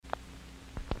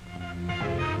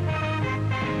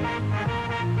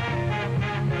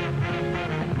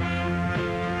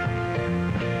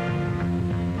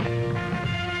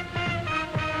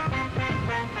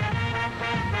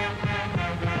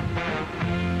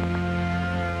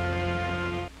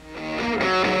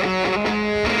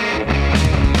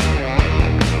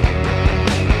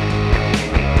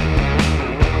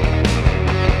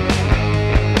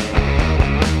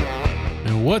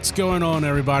What's going on,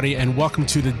 everybody, and welcome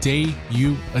to the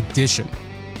debut edition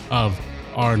of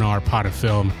R&R Pot of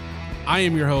Film. I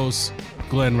am your host,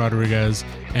 Glenn Rodriguez,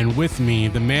 and with me,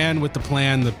 the man with the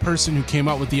plan, the person who came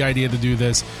up with the idea to do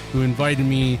this, who invited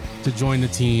me to join the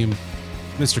team,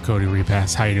 Mr. Cody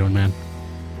Repass. How you doing, man?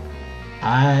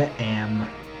 I am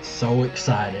so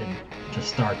excited to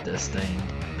start this thing.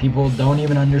 People don't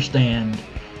even understand.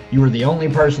 You were the only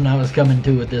person I was coming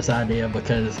to with this idea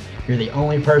because you're the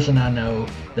only person I know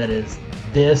that is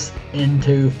this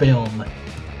into film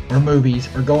or movies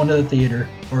or going to the theater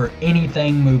or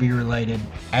anything movie related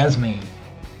as me.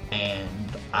 And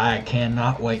I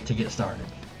cannot wait to get started.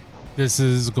 This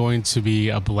is going to be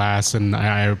a blast, and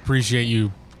I appreciate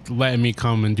you letting me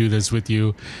come and do this with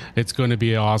you. It's going to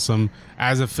be awesome.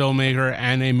 As a filmmaker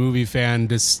and a movie fan,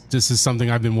 this is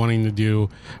something I've been wanting to do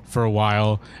for a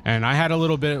while, and I had a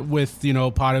little bit with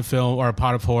Pot of Film or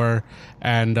Pot of Horror,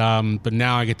 and but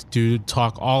now I get to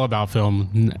talk all about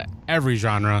film, every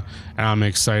genre, and I'm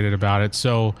excited about it.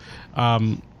 So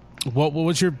what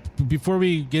was your, before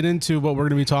we get into what we're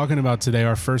going to be talking about today,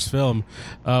 our first film,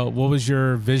 what was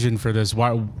your vision for this?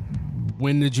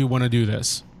 When did you want to do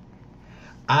this?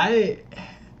 I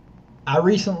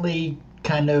recently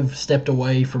kind of stepped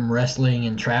away from wrestling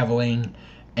and traveling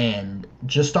and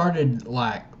just started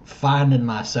like finding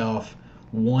myself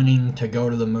wanting to go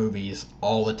to the movies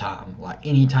all the time. Like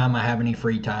anytime I have any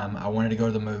free time, I wanted to go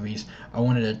to the movies. I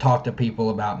wanted to talk to people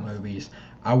about movies.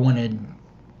 I watch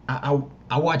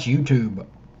YouTube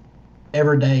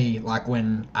every day, like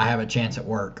when I have a chance at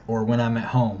work or when I'm at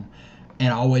home,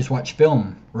 and I always watch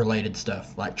film related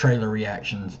stuff like trailer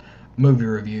reactions, movie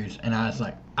reviews, and I was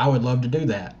like, I would love to do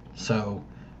that. So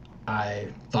I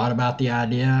thought about the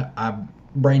idea. I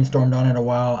brainstormed on it a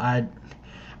while. I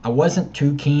wasn't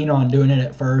too keen on doing it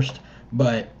at first,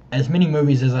 but as many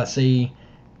movies as I see,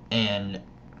 and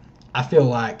I feel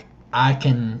like I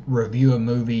can review a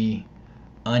movie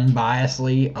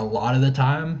unbiasedly a lot of the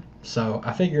time. So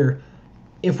I figure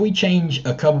if we change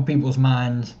a couple people's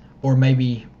minds, or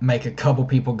maybe make a couple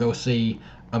people go see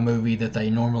a movie that they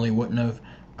normally wouldn't have,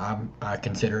 I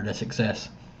consider it a success.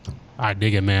 I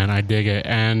dig it, man. I dig it.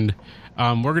 And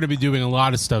we're going to be doing a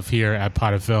lot of stuff here at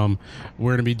Pot of Film.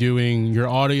 We're going to be doing your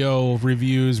audio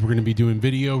reviews. We're going to be doing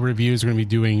video reviews. We're going to be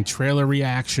doing trailer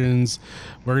reactions.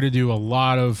 We're going to do a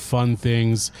lot of fun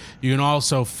things. You can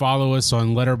also follow us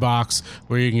on Letterboxd,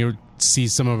 where you can see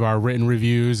some of our written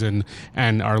reviews and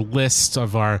our list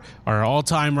of our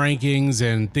all-time rankings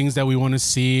and things that we want to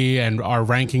see, and our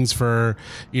rankings for,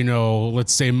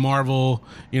 let's say Marvel.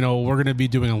 We're going to be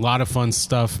doing a lot of fun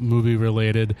stuff movie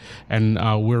related, and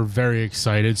we're very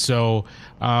excited. So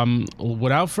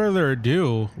without further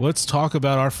ado, let's talk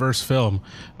about our first film.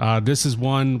 This is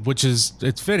one which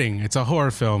it's fitting. It's a horror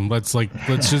film. Let's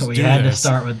just we do had this. to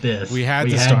start with this. We had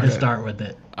to start with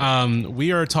it.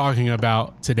 We are talking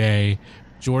about today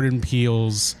Jordan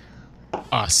Peele's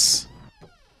Us.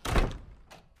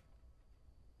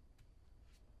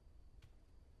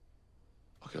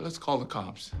 Okay, let's call the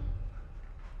cops.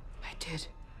 I did.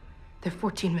 They're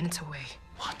 14 minutes away.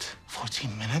 What?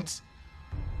 14 minutes?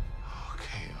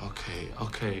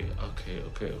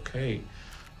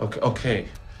 Okay.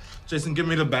 Jason, give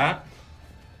me the bat.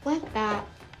 What bat?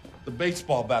 The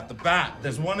baseball bat, the bat.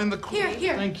 There's one in the corner.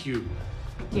 Here. Thank you.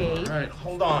 Gabe. All right,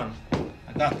 hold on.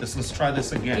 I got this. Let's try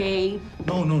this again. Gabe.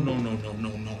 No.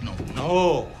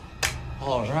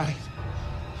 All right.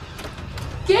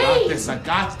 Gabe! I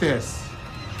got this.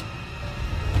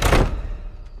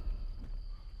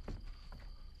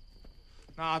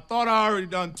 Now, I thought I already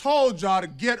done told y'all to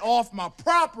get off my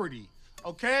property,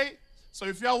 okay? So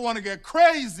if y'all want to get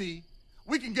crazy,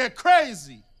 we can get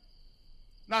crazy.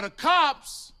 Now, the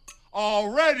cops are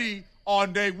already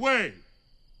on their way.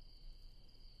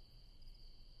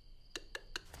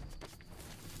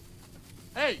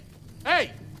 Hey!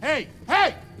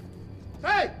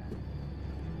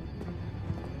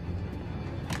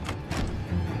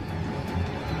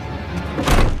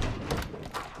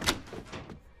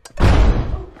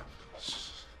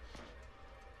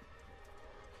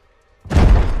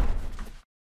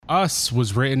 Us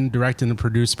was written, directed, and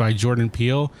produced by Jordan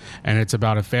Peele, and it's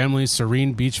about a family's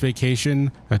serene beach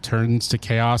vacation that turns to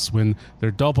chaos when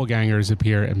their doppelgangers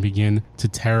appear and begin to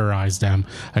terrorize them.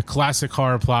 A classic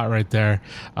horror plot right there,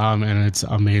 and it's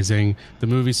amazing. The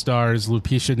movie stars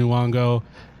Lupita Nyong'o,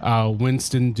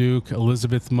 Winston Duke,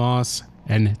 Elizabeth Moss,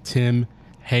 and Tim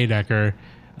Heidecker.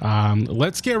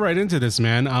 Let's get right into this,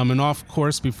 man. And of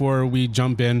course, before we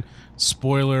jump in,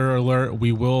 spoiler alert,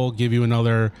 we will give you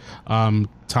another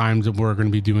time that we're going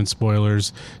to be doing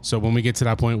spoilers. So when we get to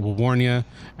that point, we'll warn you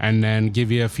and then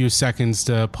give you a few seconds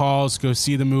to pause, go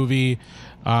see the movie,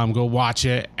 go watch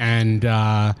it and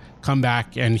come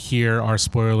back and hear our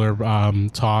spoiler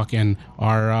talk and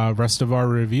our rest of our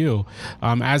review.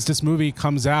 As this movie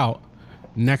comes out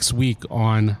next week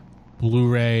on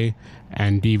Blu-ray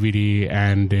and DVD,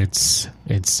 and it's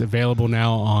available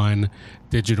now on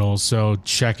digital, so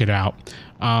check it out.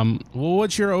 Well,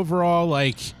 what's your overall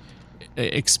like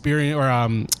experience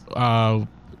or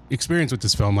experience with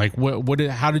this film? Like,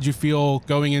 how did you feel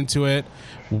going into it?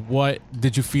 What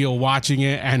did you feel watching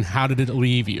it, and how did it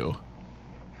leave you?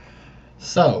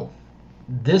 So,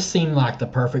 this seemed like the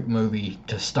perfect movie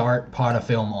to start Pot of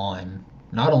Film on,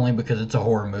 not only because it's a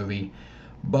horror movie,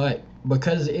 but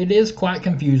because it is quite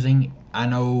confusing. I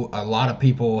know a lot of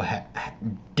people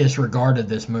disregarded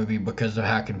this movie because of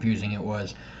how confusing it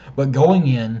was. But going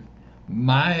in,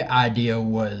 my idea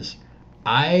was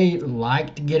I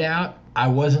liked Get Out. I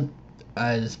wasn't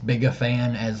as big a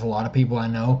fan as a lot of people I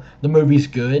know. The movie's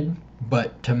good,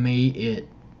 but to me it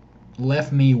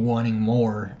left me wanting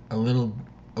more, a little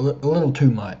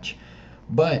too much.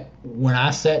 But when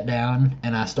I sat down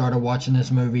and I started watching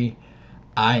this movie,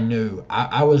 I knew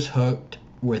I was hooked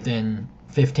within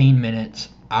 15 minutes.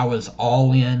 I was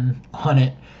all in on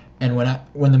it, and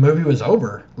when the movie was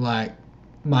over, like,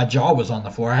 my jaw was on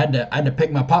the floor. I had to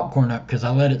pick my popcorn up because I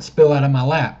let it spill out of my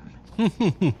lap.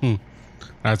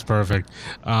 That's perfect.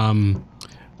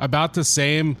 About the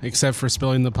same, except for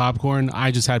spilling the popcorn.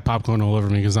 I just had popcorn all over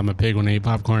me because I'm a pig when I eat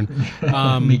popcorn.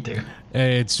 Me too.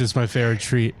 It's just my favorite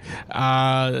treat.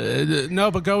 No,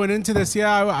 but going into this,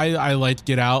 I liked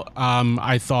Get Out.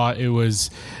 I thought it was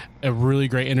a really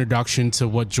great introduction to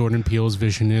what Jordan Peele's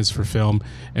vision is for film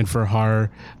and for horror.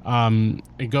 And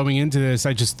going into this,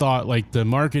 I just thought like the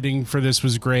marketing for this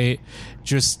was great.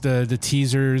 Just the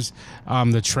teasers,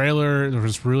 the trailer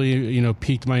was really,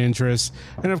 piqued my interest.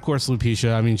 And of course,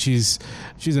 Lupita. I mean, she's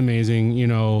amazing.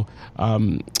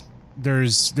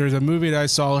 There's a movie that I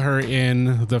saw her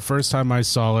in the first time I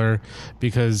saw her,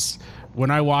 because when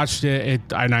I watched it,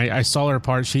 and I saw her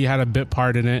part, she had a bit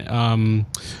part in it.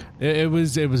 It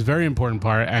was a very important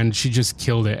part, and she just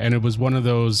killed it. And it was one of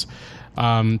those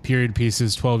period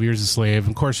pieces, 12 Years a Slave.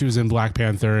 Of course, she was in Black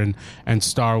Panther and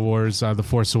Star Wars, The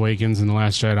Force Awakens, and The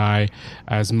Last Jedi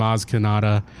as Maz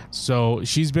Kanata. So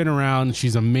she's been around.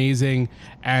 She's amazing.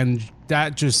 And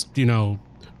that just,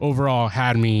 overall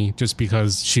had me just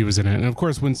because she was in it. And of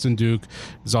course, Winston Duke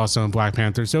is also in Black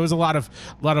Panther. So it was a lot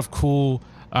of cool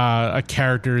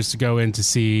characters to go in to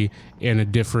see in a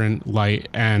different light,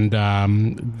 and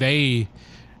they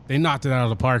knocked it out of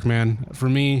the park, man. For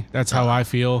me, that's how I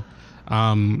feel.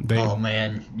 Oh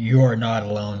man, you are not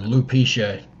alone.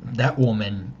 Lupita, that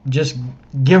woman, just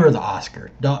give her the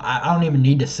Oscar. I don't even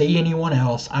need to see anyone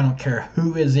else. I don't care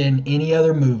who is in any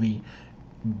other movie.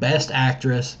 Best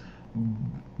actress,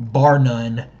 bar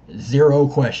none, zero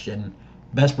question.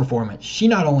 Best performance. She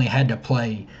not only had to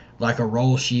play like a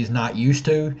role she's not used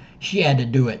to, she had to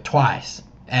do it twice,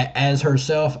 as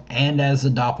herself and as the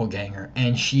doppelganger,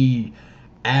 and she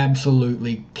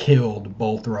absolutely killed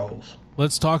both roles.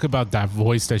 Let's talk about that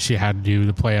voice that she had to do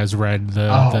to play as Red,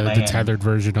 the tethered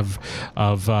version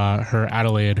of her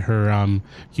Adelaide, her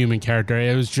human character.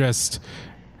 It was just,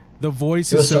 the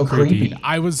voice is so creepy.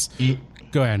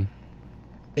 Go ahead.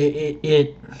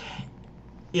 It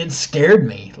scared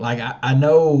me. Like, I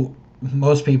know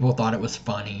most people thought it was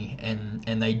funny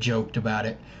and they joked about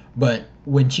it, but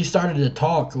when she started to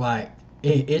talk, like,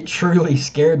 it truly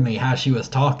scared me how she was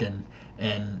talking,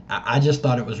 and I just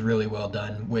thought it was really well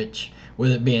done, which,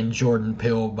 with it being Jordan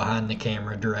Peele behind the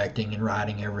camera directing and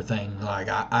writing everything, like,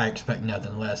 I expect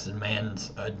nothing less. The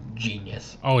man's a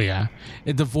genius. Oh yeah,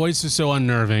 the voice is so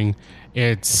unnerving.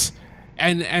 It's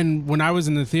And when I was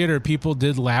in the theater, people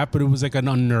did laugh, but it was like an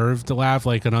unnerved laugh,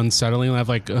 like an unsettling laugh.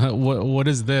 Like, what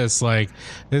is this? Like,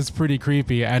 it's pretty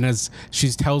creepy. And as she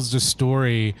tells the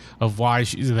story of why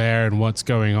she's there and what's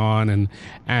going on,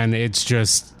 and it's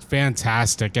just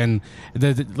fantastic. And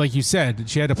like you said,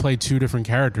 she had to play two different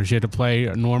characters. She had to play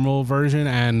a normal version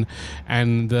and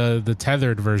the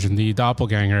tethered version, the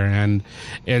doppelganger. And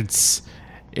it's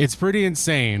pretty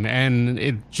insane.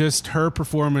 And her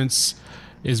performance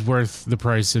is worth the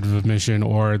price of admission,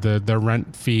 or the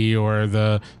rent fee, or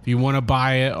if you want to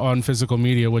buy it on physical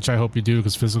media, which I hope you do,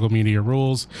 because physical media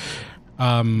rules.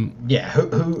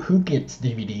 Who gets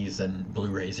DVDs and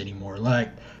Blu-rays anymore? Like,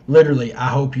 literally, I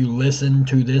hope you listen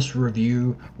to this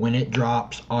review when it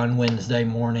drops on Wednesday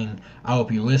morning. I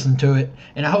hope you listen to it,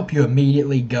 and I hope you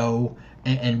immediately go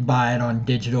and buy it on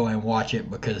digital and watch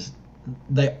it, because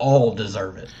they all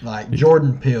deserve it. Like,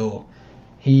 Jordan Peele,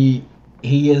 he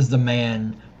is the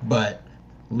man, but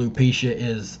Lupita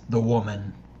is the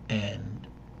woman, and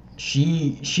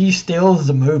she steals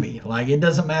the movie. Like, it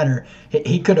doesn't matter.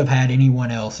 He could have had anyone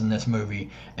else in this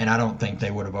movie, and I don't think they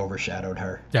would have overshadowed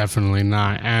her. Definitely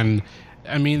not. And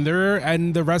I mean,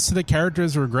 the rest of the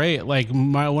characters were great. Like,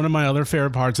 one of my other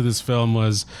favorite parts of this film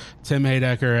was Tim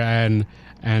Heidecker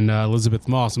and Elizabeth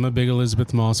Moss. I'm a big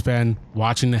Elizabeth Moss fan.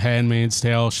 Watching The Handmaid's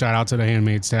Tale, shout out to The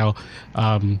Handmaid's Tale.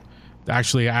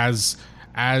 Actually, as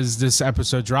this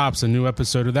episode drops, a new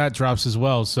episode of that drops as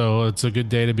well. So it's a good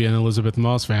day to be an Elizabeth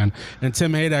Moss fan. And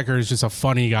Tim Heidecker is just a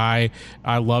funny guy.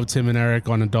 I love Tim and Eric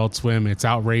on Adult Swim. It's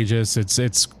outrageous.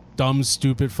 It's dumb,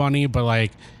 stupid, funny, but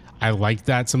like, I like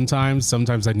that sometimes.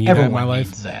 Sometimes I need Everyone that in my life.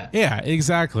 needs that. Yeah,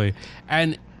 exactly.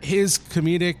 And his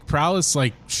comedic prowess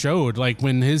like showed, like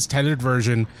when his tethered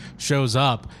version shows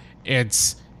up,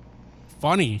 it's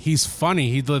funny. He's funny.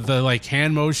 He did the like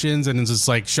hand motions and it's just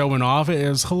like showing off. It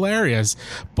was hilarious,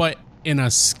 but in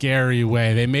a scary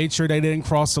way. They made sure they didn't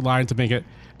cross the line to make it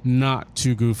not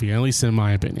too goofy, at least in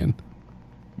my opinion.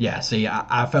 Yeah, see,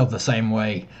 I felt the same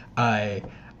way. I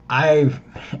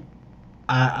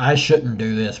shouldn't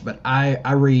do this, but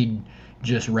I read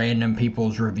just random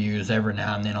people's reviews every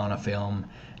now and then on a film,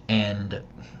 and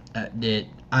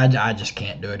I just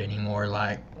can't do it anymore.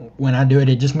 Like, when I do it,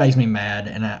 it just makes me mad,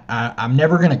 and I'm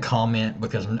never going to comment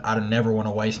because I never want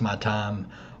to waste my time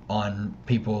on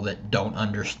people that don't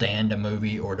understand a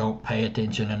movie or don't pay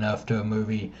attention enough to a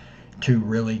movie to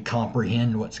really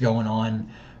comprehend what's going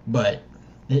on. But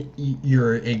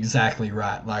you're exactly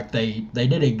right. Like, they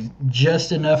did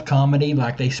just enough comedy.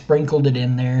 Like, they sprinkled it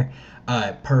in there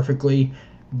perfectly,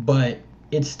 but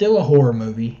it's still a horror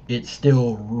movie. It's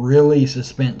still really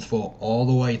suspenseful all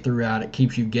the way throughout. It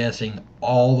keeps you guessing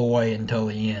all the way until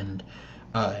the end.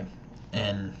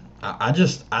 And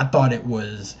I thought it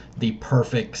was the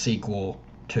perfect sequel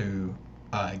to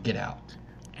Get Out.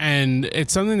 And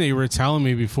it's something that you were telling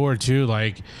me before too,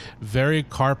 like very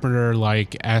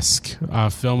Carpenter-like-esque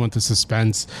film with the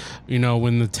suspense. You know,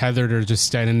 when the tethered are just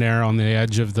standing there on the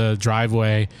edge of the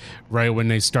driveway, right when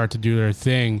they start to do their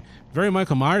thing. Very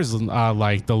Michael Myers,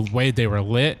 like the way they were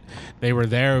lit. They were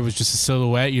there. It was just a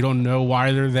silhouette. You don't know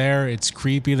why they're there. It's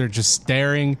creepy. They're just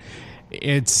staring.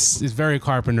 It's very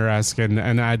Carpenter-esque,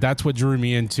 and that's what drew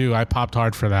me in too. I popped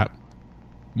hard for that.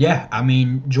 Yeah, I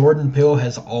mean, Jordan Peele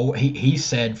has he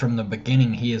said from the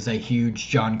beginning he is a huge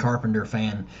John Carpenter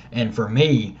fan, and for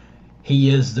me,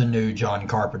 he is the new John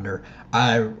Carpenter.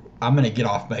 I'm gonna get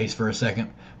off base for a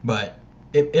second, but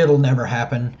it'll never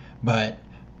happen. But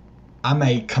I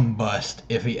may combust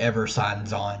if he ever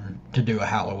signs on to do a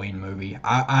Halloween movie.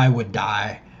 I would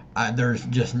die. There's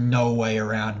just no way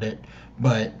around it.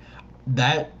 But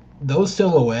those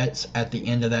silhouettes at the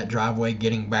end of that driveway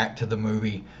getting back to the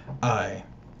movie,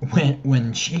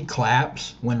 when she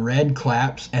claps, when Red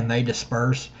claps and they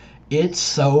disperse, it's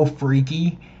so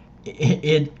freaky.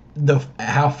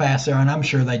 How fast they are, and I'm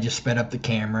sure they just sped up the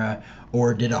camera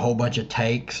or did a whole bunch of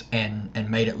takes and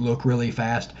made it look really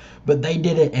fast. But they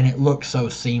did it and it looked so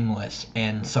seamless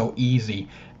and so easy.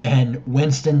 And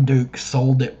Winston Duke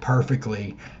sold it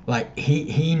perfectly. Like,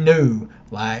 he knew,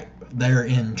 like, they're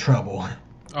in trouble.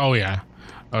 Oh yeah.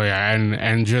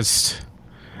 And just,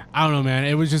 I don't know, man.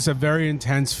 It was just a very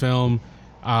intense film.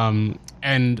 And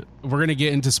we're going to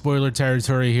get into spoiler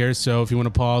territory here. So if you want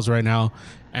to pause right now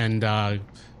and,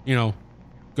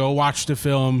 go watch the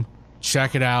film,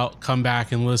 check it out, come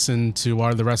back and listen to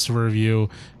the rest of our review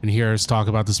and hear us talk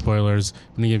about the spoilers.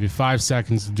 I'm going to give you 5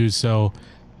 seconds to do so.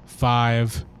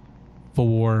 5,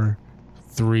 4,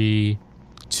 3,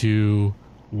 2,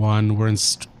 1. We're in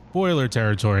spoiler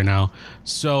territory now.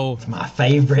 So it's my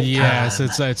favorite. Yes,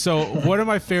 time. So one of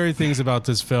my favorite things about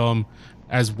this film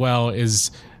as well is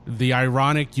the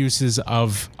ironic uses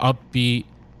of upbeat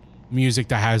music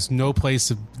that has no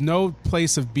place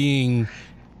of being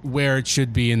where it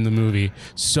should be in the movie.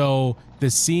 So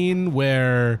the scene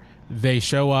where they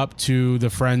show up to the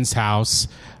friend's house,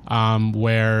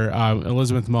 where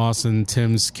Elizabeth Moss and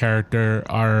Tim's character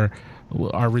are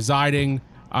residing.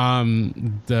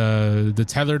 The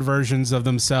tethered versions of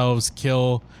themselves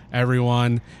kill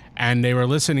everyone, and they were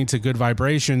listening to Good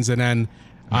Vibrations, and then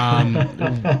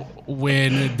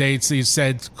when they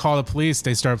said call the police,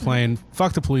 they start playing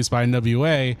Fuck the Police by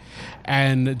NWA,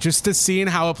 and just to seeing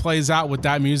how it plays out with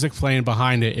that music playing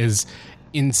behind it is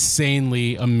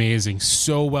insanely amazing.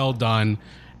 So well done.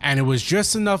 And it was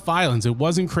just enough violence. It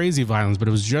wasn't crazy violence, but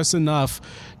it was just enough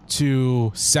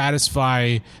to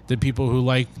satisfy the people who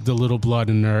like the little blood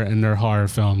in their horror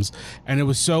films. And it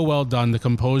was so well done. The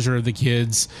composure of the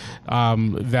kids,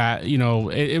 that,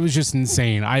 it was just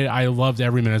insane. I loved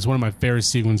every minute. It's one of my favorite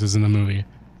sequences in the movie.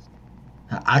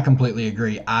 I completely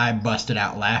agree. I busted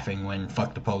out laughing when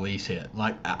 "Fuck the Police" hit.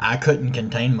 Like I couldn't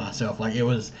contain myself. Like it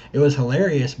was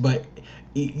hilarious, but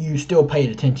you still paid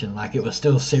attention. Like it was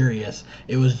still serious.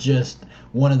 It was just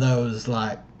one of those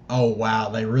like, oh wow,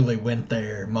 they really went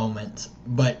there moments.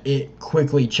 But it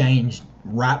quickly changed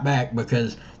right back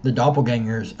because the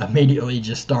doppelgangers immediately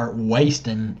just start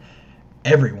wasting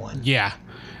everyone. Yeah,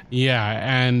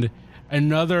 and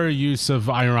another use of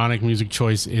ironic music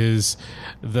choice is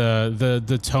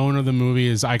the tone of the movie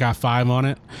is "I Got Five on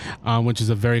It," which is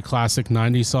a very classic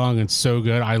 '90s song. It's so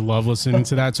good. I love listening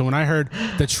to that. So when I heard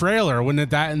the trailer, when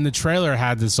that in the trailer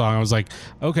had this song, I was like,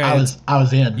 okay, I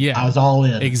was in. Yeah, I was all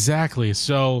in. Exactly.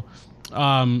 So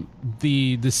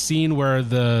the scene where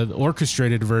the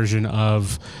orchestrated version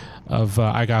of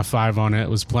 "I Got Five on It"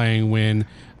 was playing when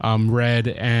Red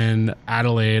and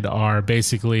Adelaide are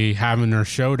basically having their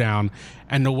showdown,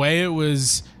 and the way it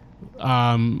was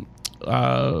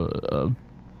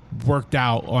worked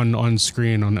out on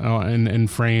screen in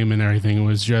frame and everything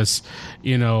was just,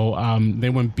 they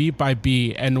went beat by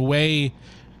beat, and the way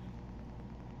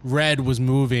Red was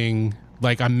moving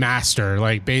like a master,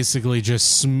 like basically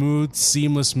just smooth,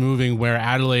 seamless moving, where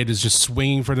Adelaide is just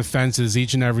swinging for the fences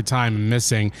each and every time and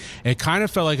missing. It kind of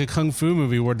felt like a kung fu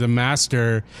movie where the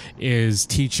master is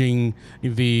teaching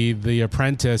the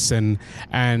apprentice, and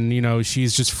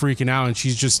she's just freaking out, and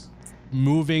she's just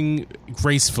moving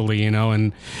gracefully,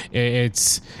 and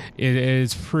it's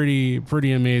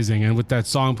pretty amazing. And with that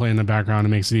song playing in the background, it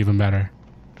makes it even better.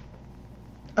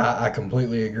 I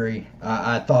completely agree.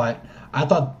 I thought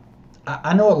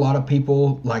I know a lot of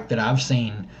people like that I've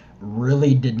seen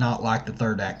really did not like the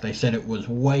third act. They said it was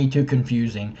way too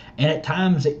confusing, and at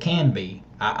times it can be.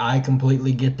 I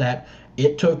completely get that.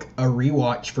 It took a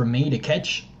rewatch for me to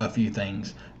catch a few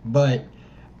things, but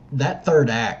that third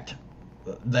act,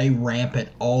 they ramp it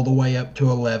all the way up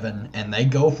to 11, and they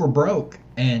go for broke.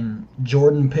 And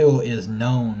Jordan Peele is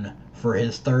known for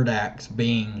his third acts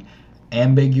being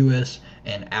ambiguous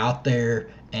and out there,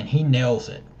 and he nails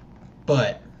it.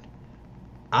 But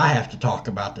I have to talk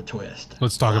about the twist.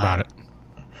 Let's talk about it.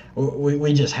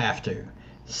 We just have to.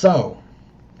 So,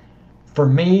 for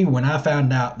me, when I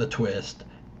found out the twist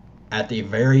at the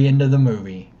very end of the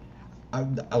movie,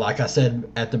 like I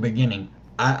said at the beginning,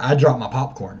 I dropped my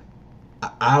popcorn.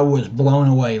 I was blown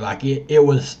away. Like it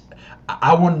was,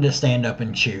 I wanted to stand up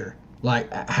and cheer.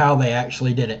 Like how they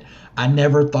actually did it. I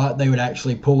never thought they would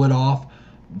actually pull it off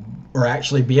or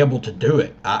actually be able to do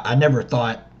it. I never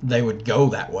thought they would go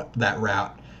that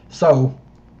route. So,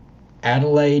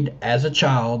 Adelaide, as a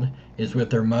child, is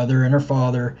with her mother and her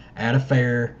father at a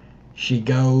fair. She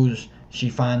goes, she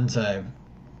finds a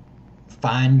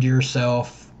find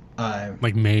yourself...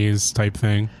 like maze type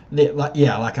thing?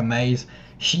 Like a maze.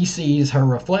 She sees her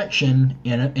reflection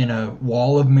in a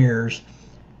wall of mirrors,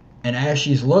 and as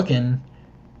she's looking,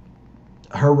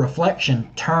 her reflection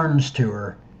turns to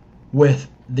her with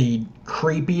the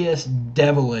creepiest,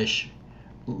 devilish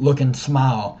looking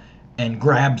smile and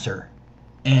grabs her.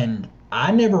 And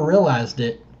I never realized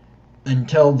it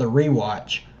until the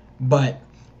rewatch, but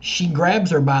she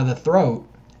grabs her by the throat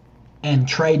and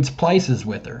trades places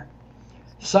with her.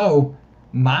 So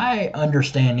my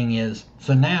understanding is,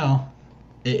 so now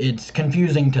it's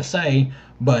confusing to say,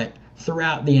 but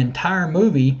throughout the entire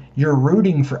movie you're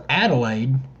rooting for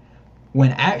Adelaide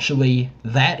when actually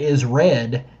that is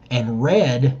Red, and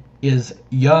Red is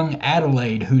young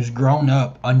Adelaide who's grown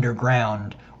up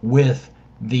underground with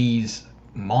these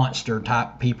monster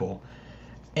type people.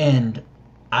 And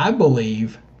I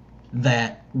believe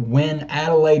that when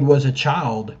Adelaide was a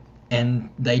child and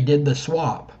they did the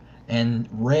swap and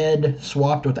Red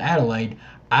swapped with Adelaide,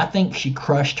 I think she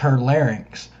crushed her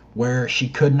larynx where she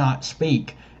could not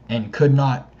speak and could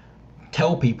not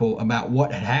tell people about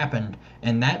what had happened,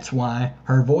 and that's why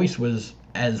her voice was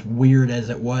as weird as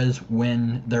it was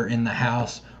when they're in the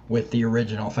house with the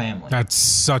original family. That's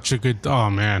such a good... Oh,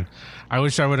 man. I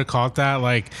wish I would have caught that.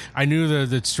 Like, I knew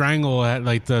the strangle,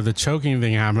 like the choking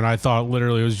thing happened. I thought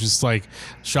literally it was just like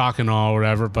shock and awe or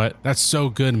whatever, but that's so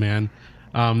good, man.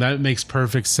 That makes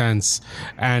perfect sense.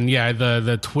 And yeah,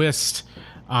 the twist,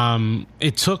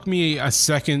 it took me a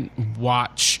second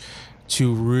watch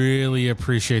to really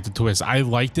appreciate the twist. I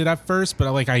liked it at first,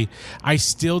 but I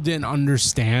still didn't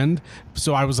understand.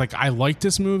 So I was like, I like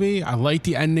this movie, I like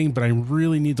the ending, but I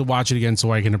really need to watch it again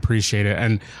so I can appreciate it.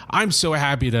 And I'm so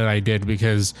happy that I did,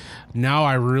 because now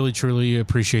I really truly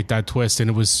appreciate that twist, and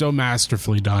it was so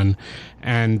masterfully done.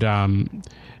 And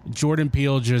Jordan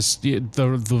Peele, just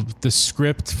the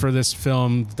script for this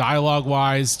film, dialogue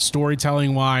wise,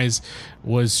 storytelling wise,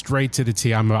 was straight to the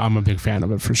T. I'm a big fan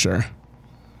of it for sure.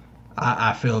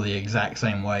 I feel the exact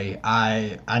same way.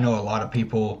 I know a lot of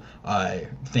people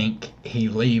think he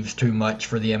leaves too much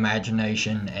for the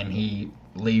imagination, and he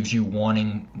leaves you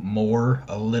wanting more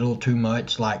a little too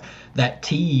much. Like, that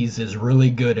tease is really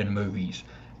good in movies,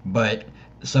 but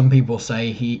some people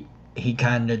say he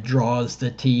kind of draws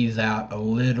the tease out a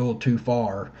little too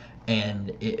far,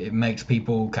 and it makes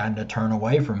people kind of turn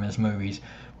away from his movies.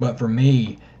 But for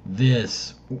me,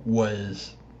 this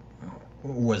was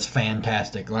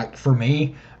fantastic. Like, for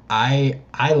me, I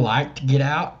liked Get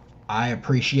Out. I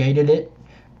appreciated it.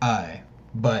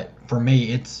 But for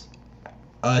me, it's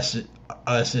Us.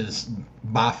 Us is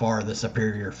by far the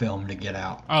superior film to Get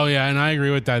Out. Oh yeah, and I agree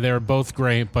with that. They were both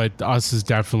great, but Us is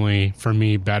definitely for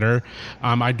me better.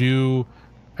 I do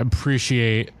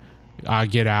appreciate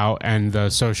Get Out and the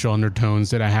social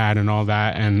undertones that I had and all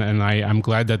that, and I'm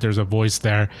glad that there's a voice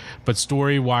there. But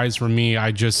story wise, for me,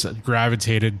 I just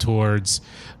gravitated towards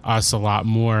Us a lot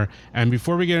more. And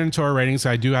before we get into our ratings,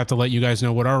 I do have to let you guys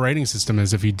know what our rating system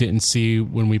is if you didn't see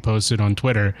when we posted on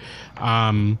Twitter.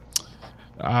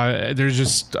 There's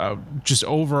just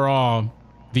overall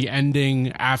the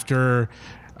ending after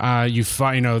you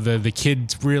find, you know, the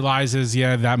kid realizes,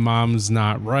 yeah, that mom's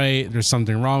not right, there's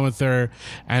something wrong with her,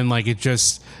 and like it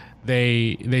just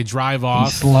they drive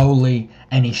off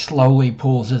He slowly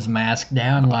pulls his mask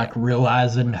down, like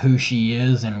realizing who she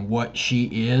is and what she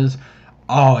is.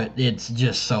 Oh, it's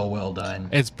just so well done.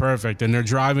 It's perfect, and they're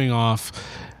driving off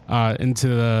into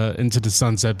the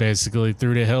sunset, basically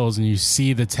through the hills, and you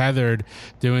see the Tethered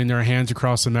doing their Hands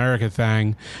Across America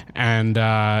thing, and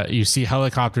you see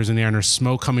helicopters in the air, and there's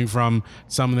smoke coming from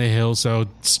some of the hills. So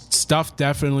stuff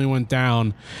definitely went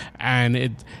down, and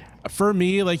it, for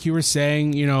me, like you were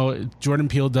saying, you know, Jordan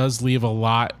Peele does leave a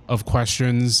lot of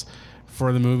questions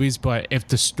for the movies, but if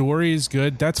the story is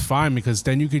good, that's fine, because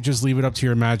then you could just leave it up to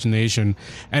your imagination.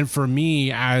 And for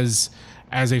me, as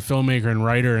a filmmaker and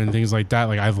writer and things like that,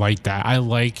 like I like that. I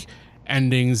like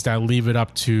endings that leave it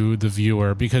up to the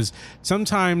viewer, because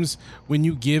sometimes when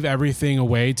you give everything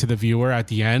away to the viewer at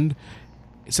the end,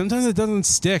 sometimes it doesn't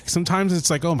stick. Sometimes it's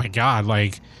like, oh my God,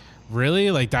 like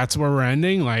really? Like that's where we're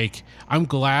ending? Like, I'm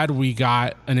glad we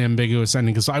got an ambiguous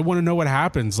ending, because I want to know what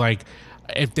happens. Like,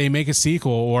 if they make a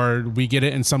sequel or we get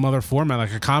it in some other format,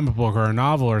 like a comic book or a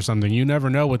novel or something, you never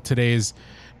know what today's,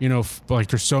 you know, like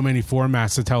there's so many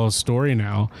formats to tell a story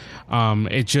now.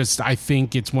 I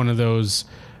think it's one of those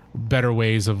better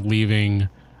ways of leaving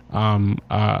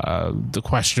the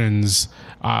questions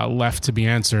left to be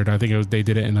answered. I think they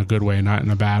did it in a good way, not in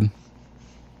a bad.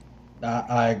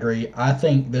 I agree. I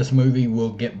think this movie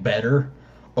will get better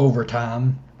over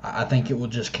time. I think it will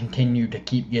just continue to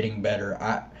keep getting better.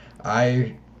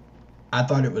 I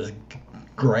thought it was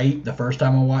great the first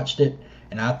time I watched it,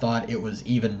 and I thought it was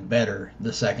even better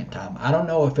the second time. I don't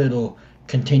know if it'll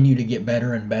continue to get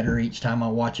better and better each time I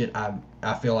watch it.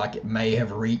 I feel like it may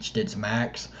have reached its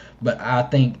max, but I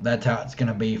think that's how it's going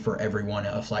to be for everyone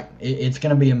else. Like, it's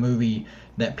going to be a movie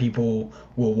that people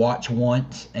will watch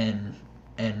once and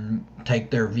take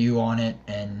their view on it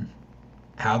and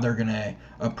how they're going to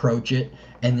approach it.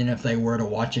 And then if they were to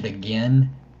watch it again,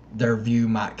 their view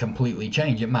might completely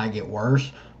change. It might get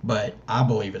worse, but I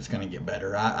believe it's going to get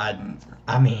better.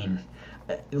 I mean,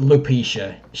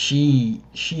 Lupita, she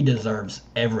deserves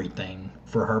everything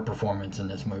for her performance in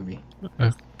this movie.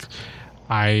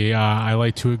 I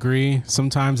like to agree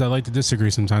sometimes. I like to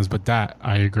disagree sometimes, but that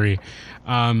I agree.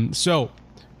 So,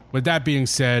 with that being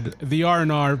said, the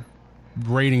R&R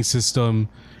rating system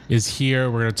is here.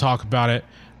 We're going to talk about it.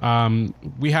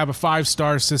 We have a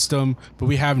 5-star system, but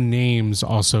we have names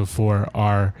also for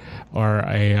our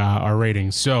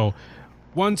ratings. So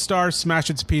 1 star, smash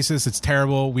it to pieces. It's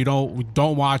terrible. We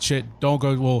don't watch it. Don't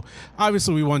go. Well,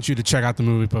 obviously we want you to check out the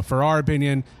movie, but for our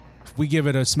opinion, we give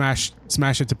it a smash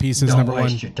it to pieces. Don't number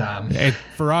waste 1. your time.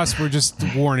 For us, we're just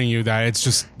warning you that it's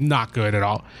just not good at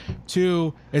all.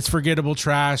 2, it's forgettable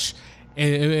trash.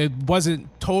 It wasn't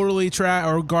totally trash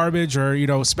or garbage or, you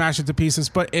know, smash it to pieces,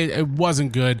 but it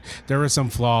wasn't good. There were some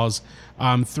flaws.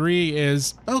 3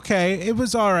 is okay. It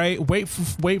was all right. Wait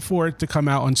for it to come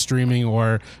out on streaming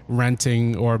or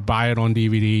renting or buy it on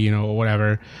DVD, you know, or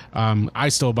whatever. I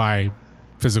still buy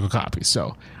physical copies,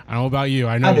 so I don't know about you.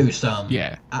 I know I do some.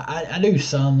 Yeah, I do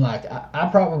some. Like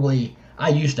I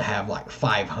used to have like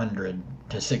 500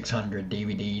 to 600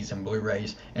 DVDs and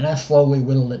Blu-rays, and I slowly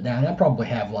whittled it down. I probably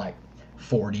have like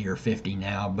 40 or 50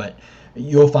 now, but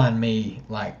you'll find me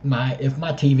like if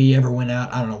my TV ever went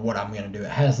out, I don't know what I'm gonna do. It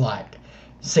has like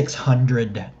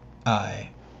 600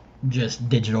 just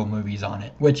digital movies on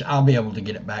it, which I'll be able to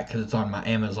get it back because it's on my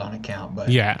Amazon account. But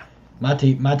yeah, My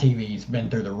TV's been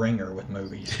through the ringer with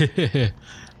movies.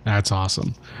 That's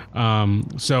awesome.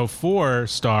 So 4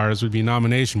 stars would be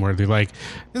nomination worthy. Like,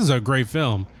 this is a great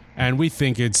film, and we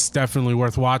think it's definitely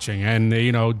worth watching. And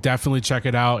definitely check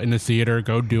it out in the theater.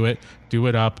 Go do it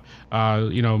up.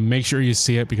 Make sure you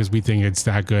see it because we think it's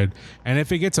that good. And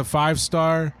if it gets a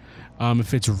 5-star,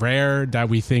 if it's rare that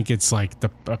we think it's like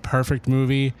a perfect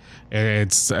movie,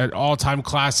 it's an all-time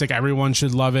classic, everyone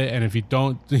should love it. And if you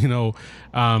don't,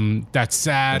 that's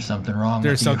sad. There's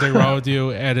something wrong with you.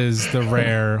 It is the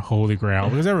rare holy grail,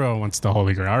 because everyone wants the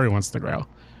holy grail. Everyone wants the grail.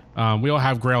 We all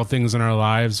have grail things in our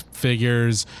lives: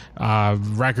 figures,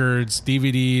 records,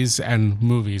 DVDs, and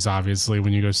movies, obviously,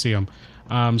 when you go see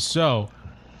them. So,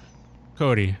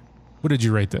 Cody, what did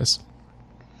you rate this?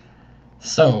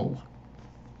 So,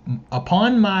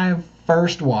 upon my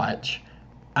first watch,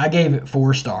 I gave it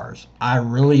 4 stars. I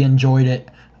really enjoyed it.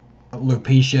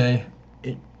 Lupicia,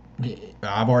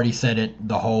 I've already said it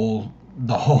the whole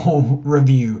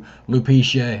review.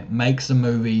 Lupicia makes the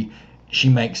movie. She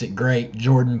makes it great.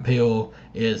 Jordan Peele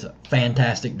is a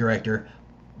fantastic director.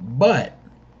 But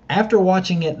after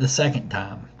watching it the second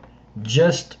time,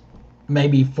 just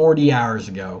maybe 40 hours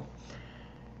ago,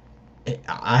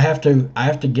 I have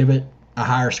to give it a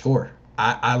higher score.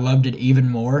 I loved it even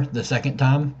more the second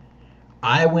time.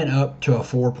 I went up to a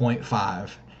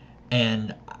 4.5.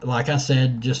 And like I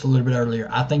said just a little bit earlier,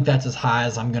 I think that's as high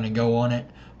as I'm going to go on it.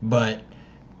 But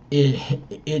it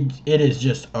is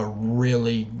just a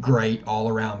really great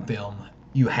all-around film.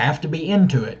 You have to be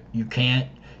into it. You can't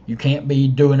be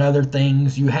doing other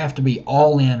things. You have to be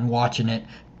all in watching it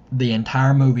the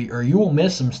entire movie, or you will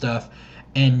miss some stuff,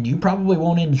 and you probably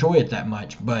won't enjoy it that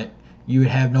much. But you would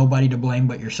have nobody to blame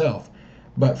but yourself.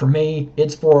 But for me,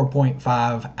 it's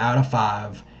 4.5 out of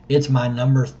 5. It's my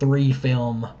number 3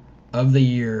 film of the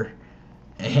year.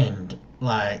 And,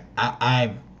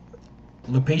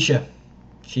 Lupicia,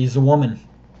 she's the woman.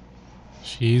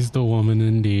 She's the woman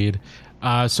indeed.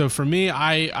 So for me,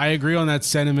 I agree on that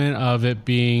sentiment of it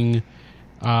being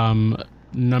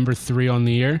number 3 on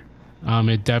the year.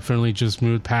 It definitely just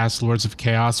moved past Lords of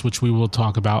Chaos, which we will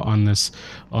talk about on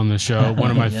the show. One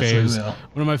of my yes,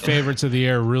 one of my favorites of the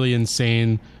year. Really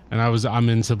insane, and I'm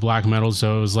into black metal,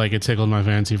 so it was like it tickled my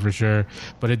fancy for sure.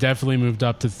 But it definitely moved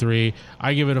up to 3.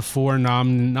 I give it a 4,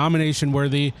 nomination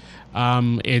worthy.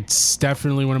 It's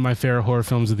definitely one of my favorite horror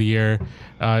films of the year.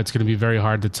 It's going to be very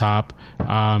hard to top,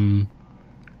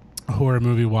 horror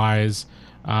movie wise.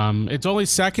 It's only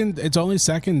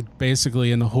second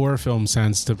basically in the horror film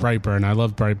sense to Brightburn. I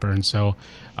love Brightburn, so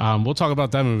we'll talk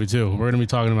about that movie too. We're going to be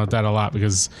talking about that a lot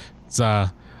because it's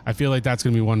I feel like that's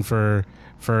going to be one for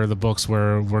the books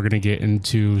where we're going to get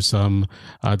into some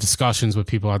discussions with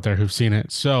people out there who've seen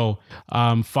it. So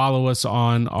follow us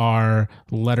on our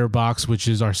Letterboxd, which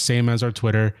is our same as our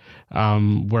Twitter,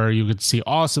 where you could see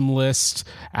awesome lists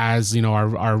as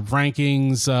our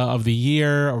rankings of the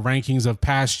year, rankings of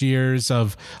past years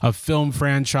of film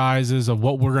franchises, of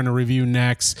what we're going to review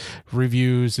next,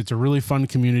 reviews. It's a really fun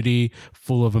community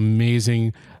full of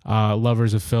amazing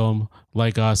lovers of film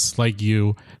like us, like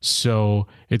you. So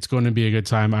it's going to be a good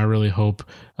time. I really hope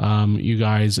you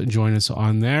guys join us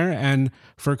on there. And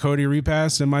for Cody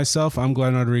Repass and myself, I'm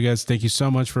Glenn Rodriguez. Thank you so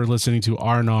much for listening to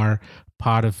R&R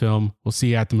Pod of Film. We'll see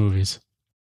you at the movies.